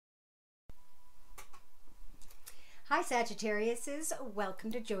Hi Sagittariuses, welcome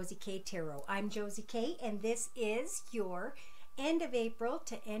to Josie K Tarot. I'm Josie K and this is your end of April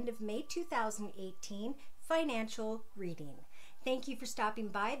to end of May 2018 financial reading. Thank you for stopping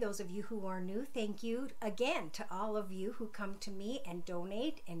by. Those of you who are new, thank you again to all of you who come to me and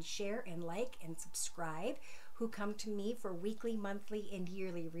donate and share and like and subscribe, who come to me for weekly, monthly, and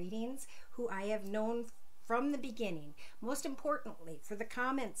yearly readings, who I have known from the beginning. Most importantly, for the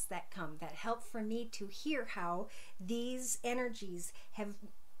comments that come that help for me to hear how these energies have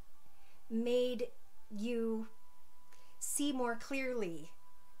made you see more clearly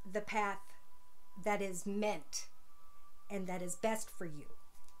the path that is meant and that is best for you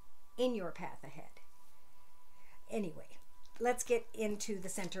in your path ahead. Anyway, let's get into the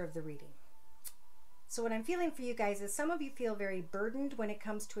center of the reading. So what I'm feeling for you guys is some of you feel very burdened when it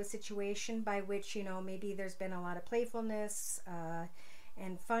comes to a situation by which, maybe there's been a lot of playfulness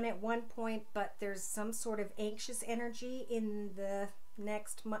and fun at one point, but there's some sort of anxious energy in the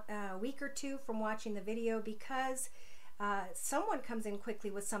next week or two from watching the video because someone comes in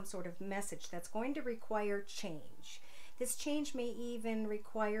quickly with some sort of message that's going to require change. This change may even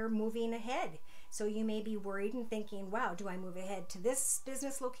require moving ahead. So you may be worried and thinking, wow, do I move ahead to this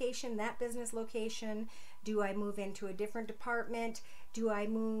business location, that business location? Do I move into a different department? Do I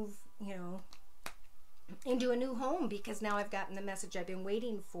move, into a new home because now I've gotten the message I've been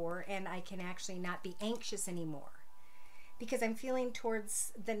waiting for and I can actually not be anxious anymore? Because I'm feeling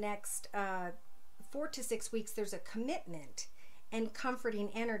towards the next 4 to 6 weeks, there's a commitment and comforting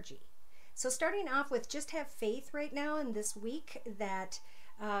energy. So starting off with, just have faith right now in this week that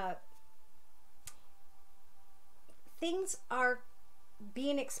things are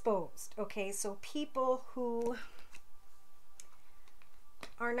being exposed, okay? So people who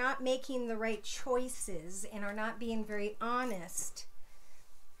are not making the right choices and are not being very honest,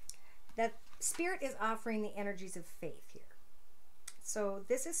 that Spirit is offering the energies of faith here. So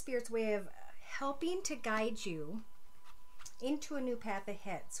this is Spirit's way of helping to guide you into a new path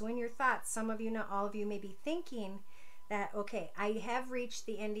ahead. So in your thoughts, some of you, not all of you, may be thinking that, okay, I have reached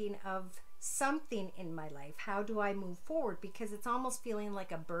the ending of something in my life. How do I move forward? Because it's almost feeling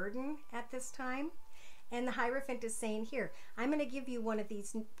like a burden at this time. And the Hierophant is saying here, I'm going to give you one of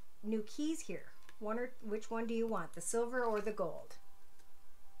these new keys here. Which one do you want, the silver or the gold?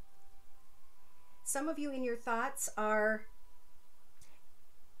 Some of you in your thoughts are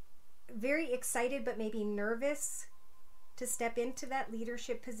very excited but maybe nervous to step into that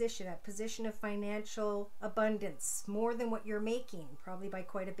leadership position, a position of financial abundance, more than what you're making, probably by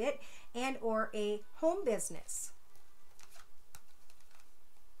quite a bit, and or a home business.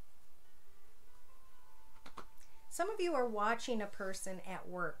 Some of you are watching a person at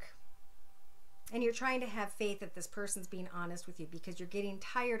work and you're trying to have faith that this person's being honest with you because you're getting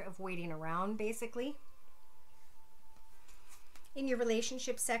tired of waiting around, basically. In your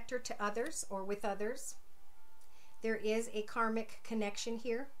relationship sector to others or with others, there is a karmic connection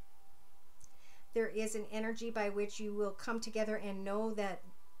here. There is an energy by which you will come together and know that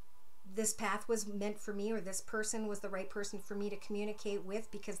this path was meant for me, or this person was the right person for me to communicate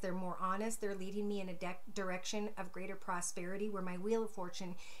with because they're more honest. They're leading me in a direction of greater prosperity where my wheel of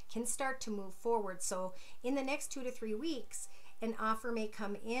fortune can start to move forward. So in the next 2 to 3 weeks, an offer may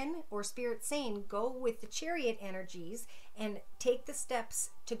come in, or Spirit saying, go with the Chariot energies and take the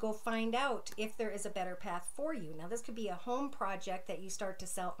steps to go find out if there is a better path for you. Now, this could be a home project that you start to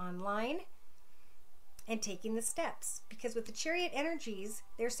sell online and taking the steps. Because with the Chariot energies,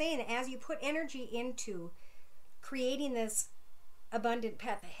 they're saying as you put energy into creating this abundant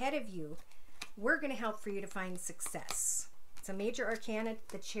path ahead of you, we're going to help for you to find success. It's a major arcana,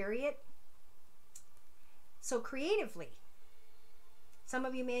 the Chariot. So creatively, some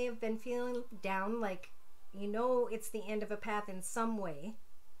of you may have been feeling down, like it's the end of a path in some way.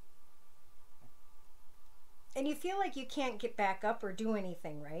 And you feel like you can't get back up or do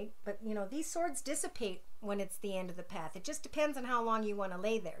anything, right? But, these swords dissipate when it's the end of the path. It just depends on how long you want to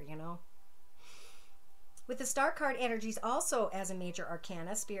lay there, With the Star card energies also as a major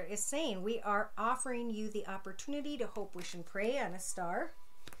arcana, Spirit is saying we are offering you the opportunity to hope, wish, and pray on a star.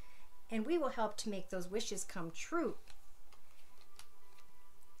 And we will help to make those wishes come true.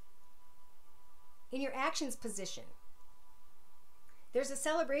 In your actions position, there's a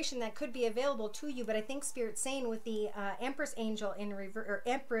celebration that could be available to you, but I think Spirit's saying with the Empress Angel in reverse, or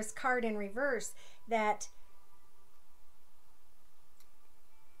Empress card in reverse, that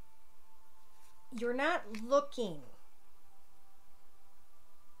you're not looking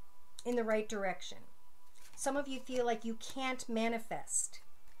in the right direction. Some of you feel like you can't manifest,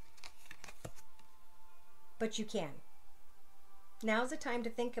 but you can. Now's the time to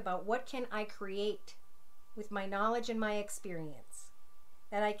think about, what can I create with my knowledge and my experience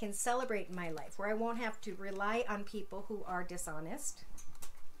that I can celebrate in my life, where I won't have to rely on people who are dishonest,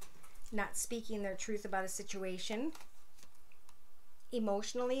 not speaking their truth about a situation.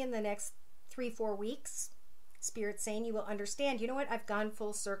 Emotionally, in the next 3-4 weeks, Spirit's saying you will understand, you know what, I've gone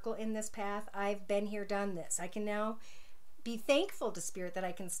full circle in this path. I've been here, done this. I can now be thankful to Spirit that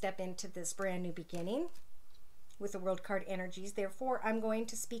I can step into this brand new beginning with the World card energies. Therefore, I'm going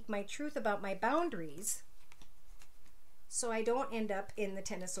to speak my truth about my boundaries so I don't end up in the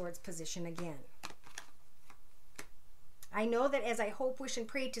Ten of Swords position again. I know that as I hope, wish, and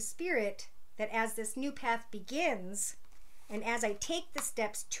pray to Spirit, that as this new path begins, and as I take the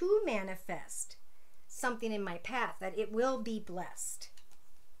steps to manifest something in my path, that it will be blessed,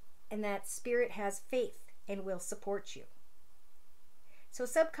 and that Spirit has faith and will support you. So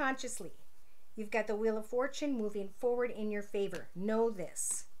subconsciously, you've got the Wheel of Fortune moving forward in your favor. Know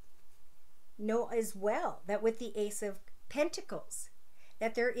this. Know as well that with the Ace of Pentacles,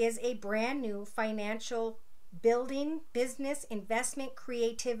 that there is a brand new financial building, business, investment,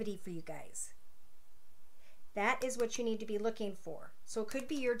 creativity for you guys. That is what you need to be looking for. So it could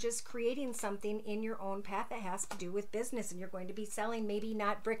be you're just creating something in your own path that has to do with business, and you're going to be selling maybe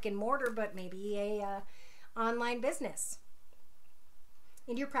not brick and mortar, but maybe a online business.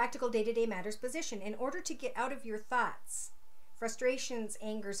 In your practical day-to-day matters position, in order to get out of your thoughts, frustrations,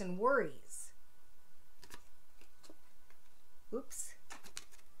 angers, and worries. Oops.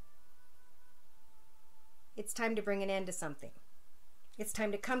 It's time to bring an end to something. It's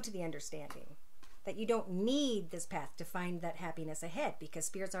time to come to the understanding that you don't need this path to find that happiness ahead, because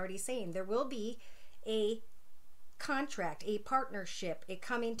Spirit's already saying there will be a contract, a partnership, a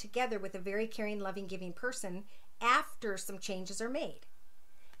coming together with a very caring, loving, giving person after some changes are made.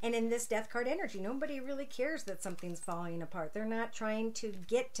 And in this Death card energy, nobody really cares that something's falling apart. They're not trying to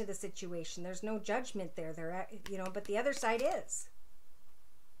get to the situation. There's no judgment there. But the other side is.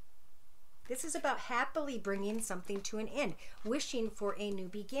 This is about happily bringing something to an end, wishing for a new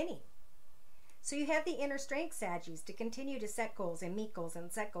beginning. So you have the inner strength, Saggies, to continue to set goals and meet goals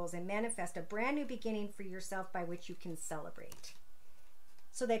and set goals and manifest a brand new beginning for yourself by which you can celebrate.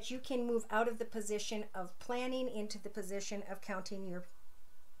 So that you can move out of the position of planning into the position of counting your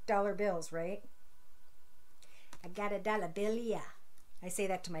dollar bills, right? I got a dollar bill, yeah. I say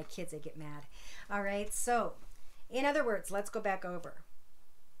that to my kids, they get mad. All right, so in other words, let's go back over.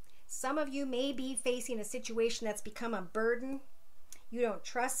 Some of you may be facing a situation that's become a burden. You don't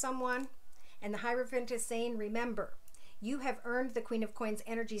trust someone. And the Hierophant is saying, remember, you have earned the Queen of Coins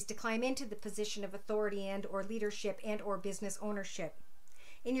energies to climb into the position of authority and or leadership and or business ownership.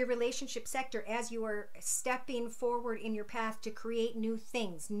 In your relationship sector, as you are stepping forward in your path to create new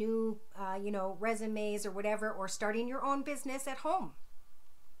things, new, resumes or whatever, or starting your own business at home,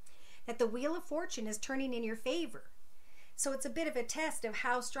 that the Wheel of Fortune is turning in your favor. So it's a bit of a test of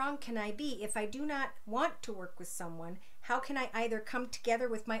how strong can I be if I do not want to work with someone. How can I either come together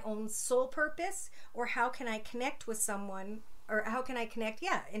with my own soul purpose, or how can I connect with someone, or how can I connect,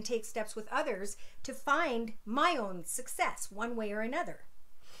 and take steps with others to find my own success one way or another.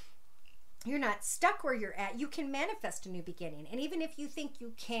 You're not stuck where you're at. You can manifest a new beginning. And even if you think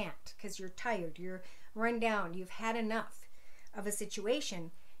you can't because you're tired, you're run down, you've had enough of a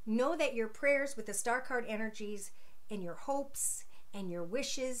situation, know that your prayers with the Star card energies and your hopes and your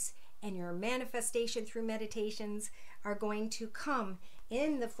wishes and your manifestation through meditations are going to come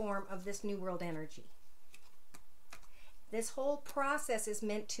in the form of this New World energy. This whole process is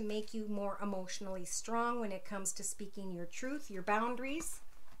meant to make you more emotionally strong when it comes to speaking your truth, your boundaries,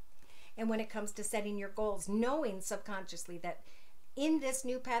 and when it comes to setting your goals, knowing subconsciously that in this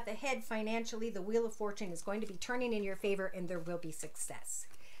new path ahead financially, the Wheel of Fortune is going to be turning in your favor and there will be success.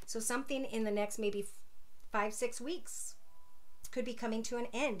 So something in the next maybe 5-6 weeks could be coming to an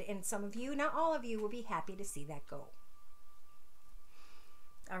end, and some of you, not all of you, will be happy to see that go.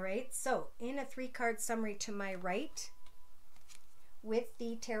 All right, so in a 3-card summary to my right with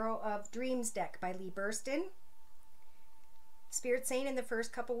the Tarot of Dreams deck by Lee Burston, Spirit saying in the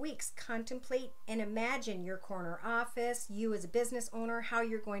first couple weeks, contemplate and imagine your corner office, you as a business owner, how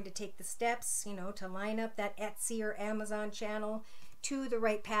you're going to take the steps, to line up that Etsy or Amazon channel to the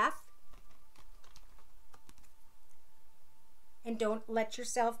right path. And don't let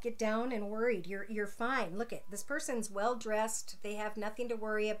yourself get down and worried. You're fine. Look at this person's well dressed. They have nothing to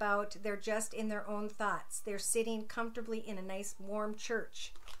worry about. They're just in their own thoughts. They're sitting comfortably in a nice warm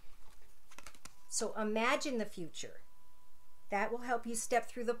church. So imagine the future. That will help you step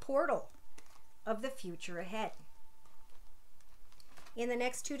through the portal of the future ahead. In the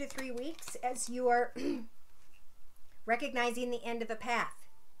next 2 to 3 weeks, as you are recognizing the end of a path,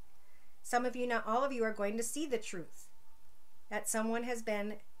 Some of you, not all of you, are going to see the truth that someone has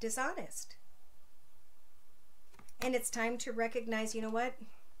been dishonest. And it's time to recognize, you know what?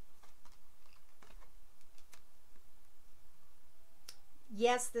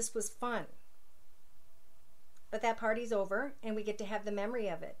 Yes, this was fun. But that party's over and we get to have the memory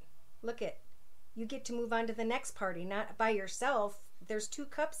of it. Look it. You get to move on to the next party, not by yourself. There's 2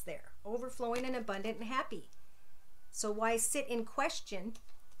 cups there, overflowing and abundant and happy. So why sit in question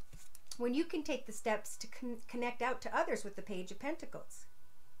when you can take the steps to connect out to others with the Page of Pentacles,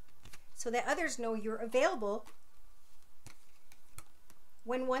 so that others know you're available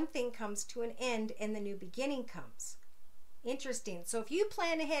when one thing comes to an end and the new beginning comes. Interesting. So if you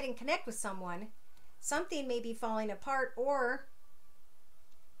plan ahead and connect with someone, something may be falling apart, or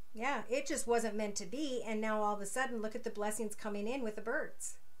yeah, it just wasn't meant to be, and now all of a sudden look at the blessings coming in with the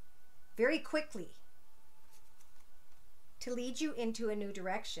birds very quickly to lead you into a new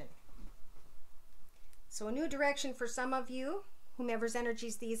direction. So a new direction for some of you, whomever's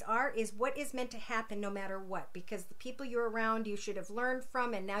energies these are, is what is meant to happen no matter what, because the people you're around you should have learned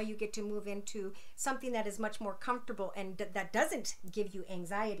from, and now you get to move into something that is much more comfortable and that doesn't give you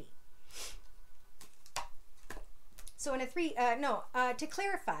anxiety. So in to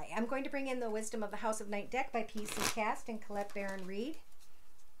clarify, I'm going to bring in the Wisdom of the House of Night deck by P.C. Cast and Colette Baron Reed.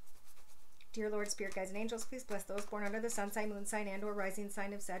 Dear Lord, Spirit, Guides, and Angels, please bless those born under the sun sign, moon sign, and or rising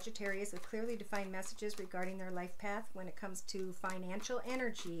sign of Sagittarius with clearly defined messages regarding their life path when it comes to financial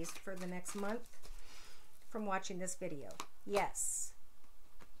energies for the next month from watching this video. Yes.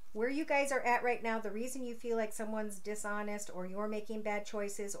 Where you guys are at right now, the reason you feel like someone's dishonest, or you're making bad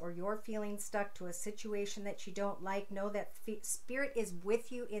choices, or you're feeling stuck to a situation that you don't like, know that Spirit is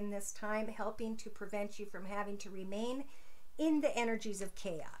with you in this time, helping to prevent you from having to remain in the energies of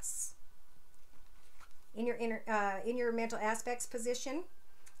chaos. In your mental aspects position,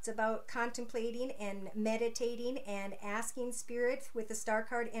 it's about contemplating and meditating and asking Spirit with the star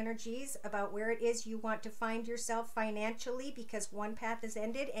card energies about where it is you want to find yourself financially, because one path is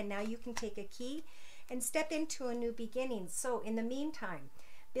ended and now you can take a key and step into a new beginning. So in the meantime,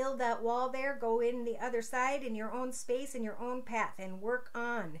 build that wall there, go in the other side in your own space, in your own path, and work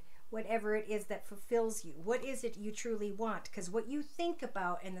on whatever it is that fulfills you. What is it you truly want? Because what you think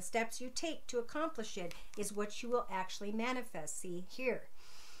about and the steps you take to accomplish it is what you will actually manifest. See here.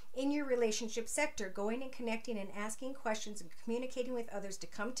 In your relationship sector, going and connecting and asking questions and communicating with others to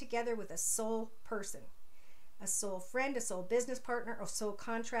come together with a soul person, a soul friend, a soul business partner, or soul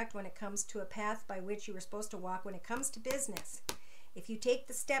contract when it comes to a path by which you were supposed to walk when it comes to business. If you take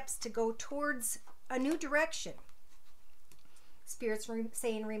the steps to go towards a new direction, Spirit's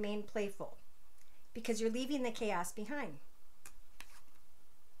saying remain playful, because you're leaving the chaos behind,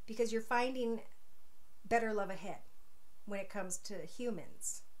 because you're finding better love ahead when it comes to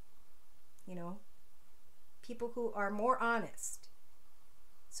humans, you know, people who are more honest.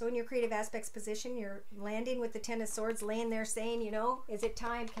 So in your creative aspects position, you're landing with the Ten of Swords, laying there saying, you know, is it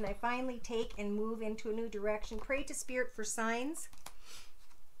time? Can I finally take and move into a new direction? Pray to Spirit for signs,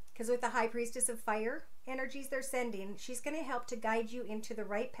 because with the High Priestess of Fire energies they're sending, she's going to help to guide you into the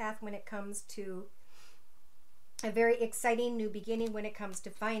right path when it comes to a very exciting new beginning when it comes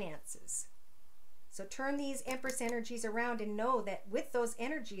to finances. So turn these Empress energies around and know that with those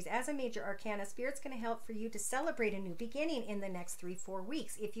energies as a major arcana, Spirit's going to help for you to celebrate a new beginning in the next 3-4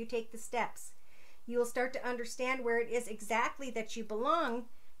 weeks. If you take the steps, you will start to understand where it is exactly that you belong,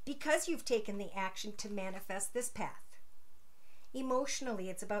 because you've taken the action to manifest this path. Emotionally,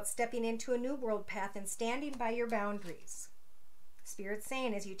 it's about stepping into a new world path and standing by your boundaries. Spirit's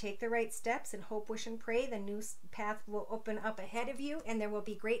saying as you take the right steps and hope, wish, and pray, the new path will open up ahead of you and there will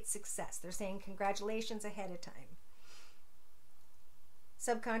be great success. They're saying congratulations ahead of time.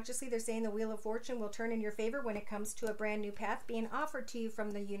 Subconsciously, they're saying the Wheel of Fortune will turn in your favor when it comes to a brand new path being offered to you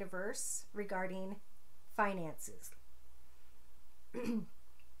from the universe regarding finances.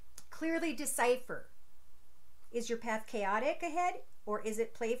 Clearly decipher. Is your path chaotic ahead, or is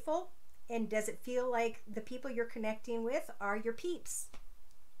it playful? And does it feel like the people you're connecting with are your peeps?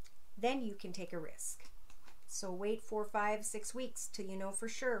 Then you can take a risk. So wait 4, 5, 6 weeks till you know for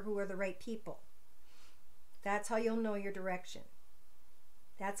sure who are the right people. That's how you'll know your direction.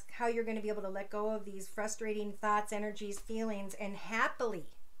 That's how you're going to be able to let go of these frustrating thoughts, energies, feelings, and happily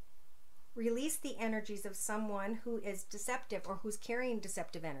release the energies of someone who is deceptive or who's carrying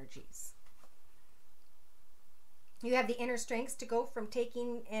deceptive energies. You have the inner strengths to go from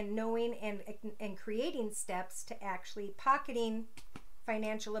taking and knowing and creating steps to actually pocketing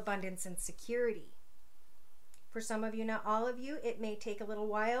financial abundance and security. For some of you, not all of you, it may take a little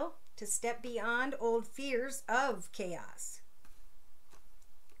while to step beyond old fears of chaos,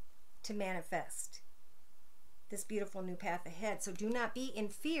 to manifest this beautiful new path ahead. So do not be in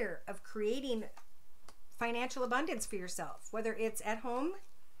fear of creating financial abundance for yourself, whether it's at home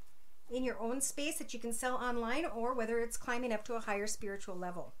in your own space that you can sell online, or whether it's climbing up to a higher spiritual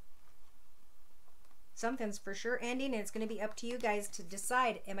level. Something's for sure ending, and it's going to be up to you guys to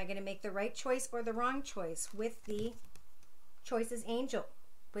decide, am I going to make the right choice or the wrong choice with the choices angel?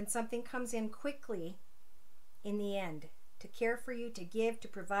 When something comes in quickly in the end, to care for you, to give, to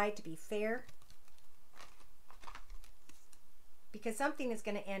provide, to be fair, because something is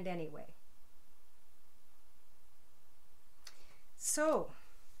going to end anyway. So,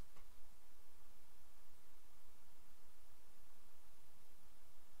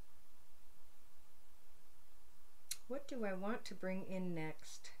 what do I want to bring in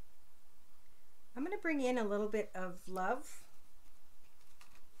next? I'm going to bring in a little bit of love.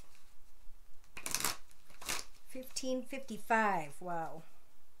 1555, wow.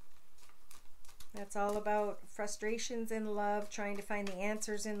 That's all about frustrations in love, trying to find the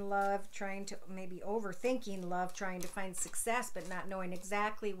answers in love, trying to maybe overthinking love, trying to find success, but not knowing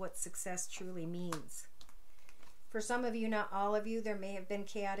exactly what success truly means. For some of you, not all of you, there may have been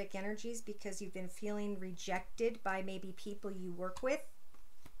chaotic energies because you've been feeling rejected by maybe people you work with.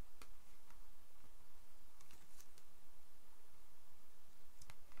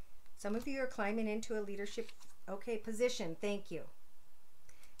 Some of you are climbing into a leadership, position. Thank you.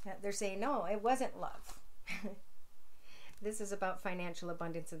 They're saying, no, it wasn't love. This is about financial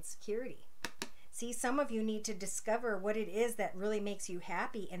abundance and security. See, some of you need to discover what it is that really makes you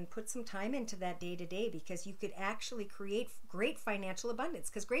happy and put some time into that day to day, because you could actually create great financial abundance,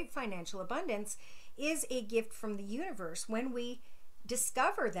 because great financial abundance is a gift from the universe when we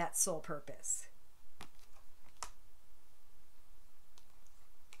discover that soul purpose.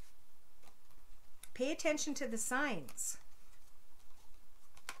 Pay attention to the signs.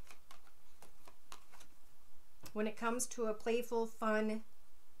 When it comes to a playful, fun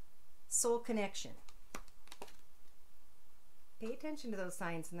soul connection, pay attention to those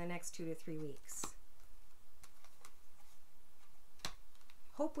signs in the next 2 to 3 weeks.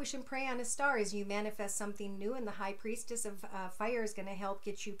 Hope, wish, and pray on a star as you manifest something new, and the High Priestess of Fire is going to help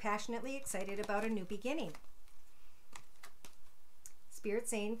get you passionately excited about a new beginning. Spirit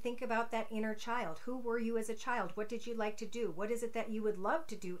saying, think about that inner child. Who were you as a child? What did you like to do? What is it that you would love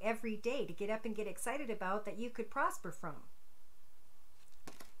to do every day to get up and get excited about that you could prosper from?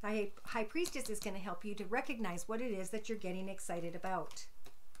 The High Priestess is going to help you to recognize what it is that you're getting excited about.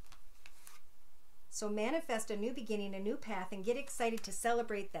 So manifest a new beginning, a new path, and get excited to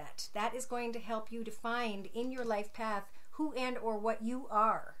celebrate that. That is going to help you to find in your life path who and or what you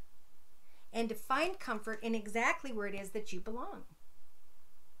are, and to find comfort in exactly where it is that you belong.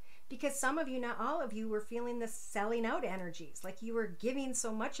 Because some of you, not all of you, were feeling the selling out energies, like you were giving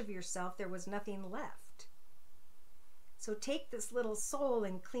so much of yourself there was nothing left. So take this little soul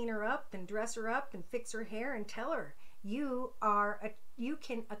and clean her up and dress her up and fix her hair and tell her you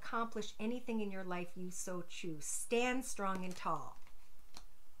can accomplish anything in your life you so choose. Stand strong and tall.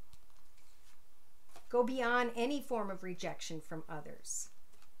 Go beyond any form of rejection from others.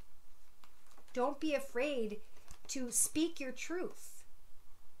 Don't be afraid to speak your truth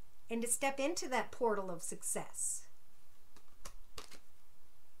and to step into that portal of success,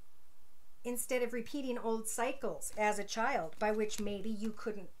 instead of repeating old cycles as a child by which maybe you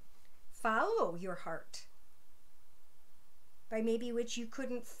couldn't follow your heart, by maybe which you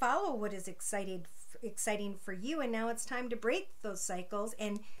couldn't follow what is exciting for you, and now it's time to break those cycles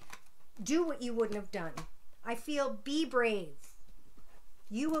and do what you wouldn't have done. I feel, be brave.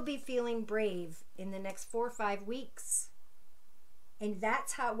 You will be feeling brave in the next 4 or 5 weeks. And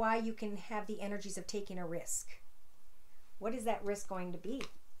that's why you can have the energies of taking a risk. What is that risk going to be?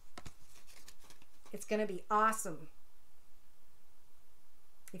 It's going to be awesome.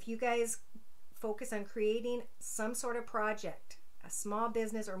 If you guys focus on creating some sort of project, a small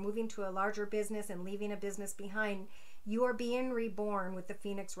business, or moving to a larger business and leaving a business behind, you are being reborn with the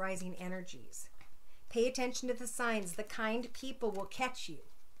Phoenix Rising energies. Pay attention to the signs. The kind people will catch you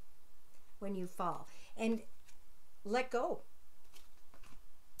when you fall. And let go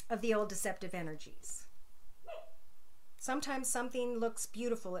of the old deceptive energies. Sometimes something looks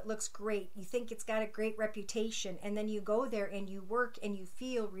beautiful, it looks great, you think it's got a great reputation, and then you go there and you work and you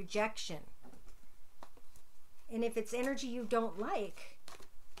feel rejection. And if it's energy you don't like,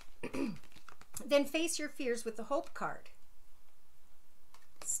 then face your fears with the Hope card.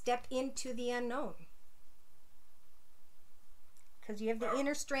 Step into the unknown, because you have the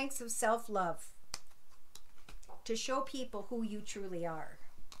inner strengths of self-love to show people who you truly are.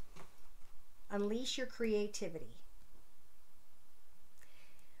 Unleash your creativity.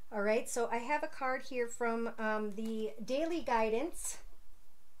 All right, so I have a card here from the Daily Guidance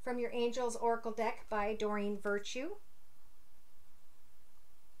from your Angels Oracle deck by Doreen Virtue.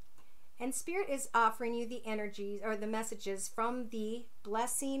 And Spirit is offering you the energies or the messages from the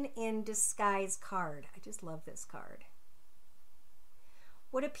Blessing in Disguise card. I just love this card.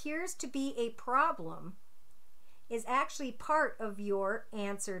 What appears to be a problem is actually part of your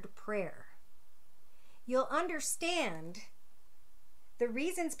answered prayer. You'll understand the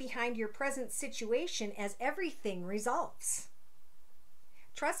reasons behind your present situation as everything resolves.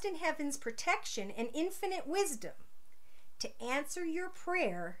 Trust in heaven's protection and infinite wisdom to answer your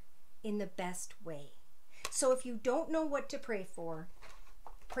prayer in the best way. So if you don't know what to pray for,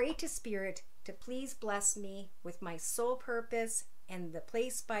 pray to Spirit to please bless me with my soul purpose and the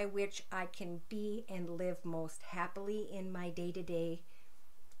place by which I can be and live most happily in my day-to-day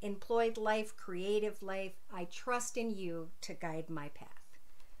employed life, creative life. I trust in you to guide my path.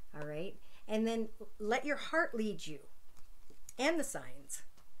 All right? And then let your heart lead you and the signs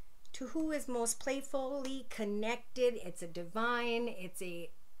to who is most playfully connected. It's a divine, it's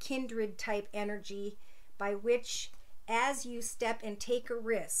a kindred type energy by which, as you step and take a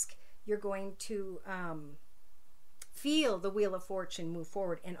risk, you're going to feel the wheel of fortune move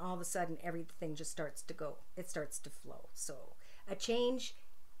forward, and all of a sudden everything just starts to go. It starts to flow. So a change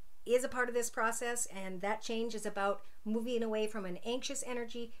is a part of this process, and that change is about moving away from an anxious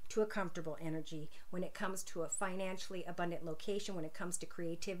energy to a comfortable energy when it comes to a financially abundant location, when it comes to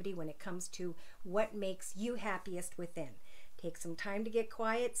creativity, when it comes to what makes you happiest within. Take some time to get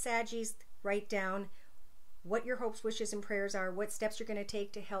quiet, Saggies. Write down what your hopes, wishes, and prayers are, what steps you're going to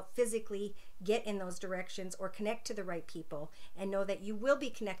take to help physically get in those directions or connect to the right people, and know that you will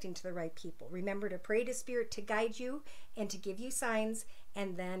be connecting to the right people. Remember to pray to Spirit to guide you and to give you signs,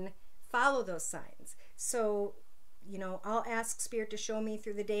 and then follow those signs. So, you know, I'll ask Spirit to show me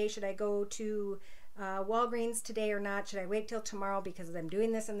through the day, should I go to Walgreens today or not? Should I wait till tomorrow because I'm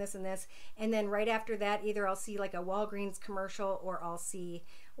doing this and this and this? And then right after that, either I'll see like a Walgreens commercial, or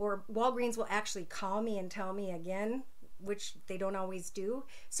or Walgreens will actually call me and tell me again, which they don't always do.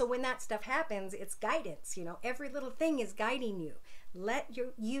 So when that stuff happens, it's guidance. You know, every little thing is guiding you. Let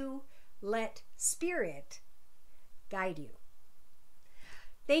Spirit guide you.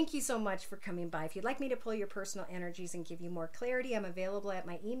 Thank you so much for coming by. If you'd like me to pull your personal energies and give you more clarity, I'm available at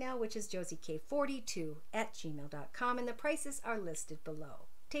my email, which is josiek42@gmail.com, and the prices are listed below.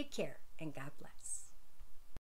 Take care, and God bless.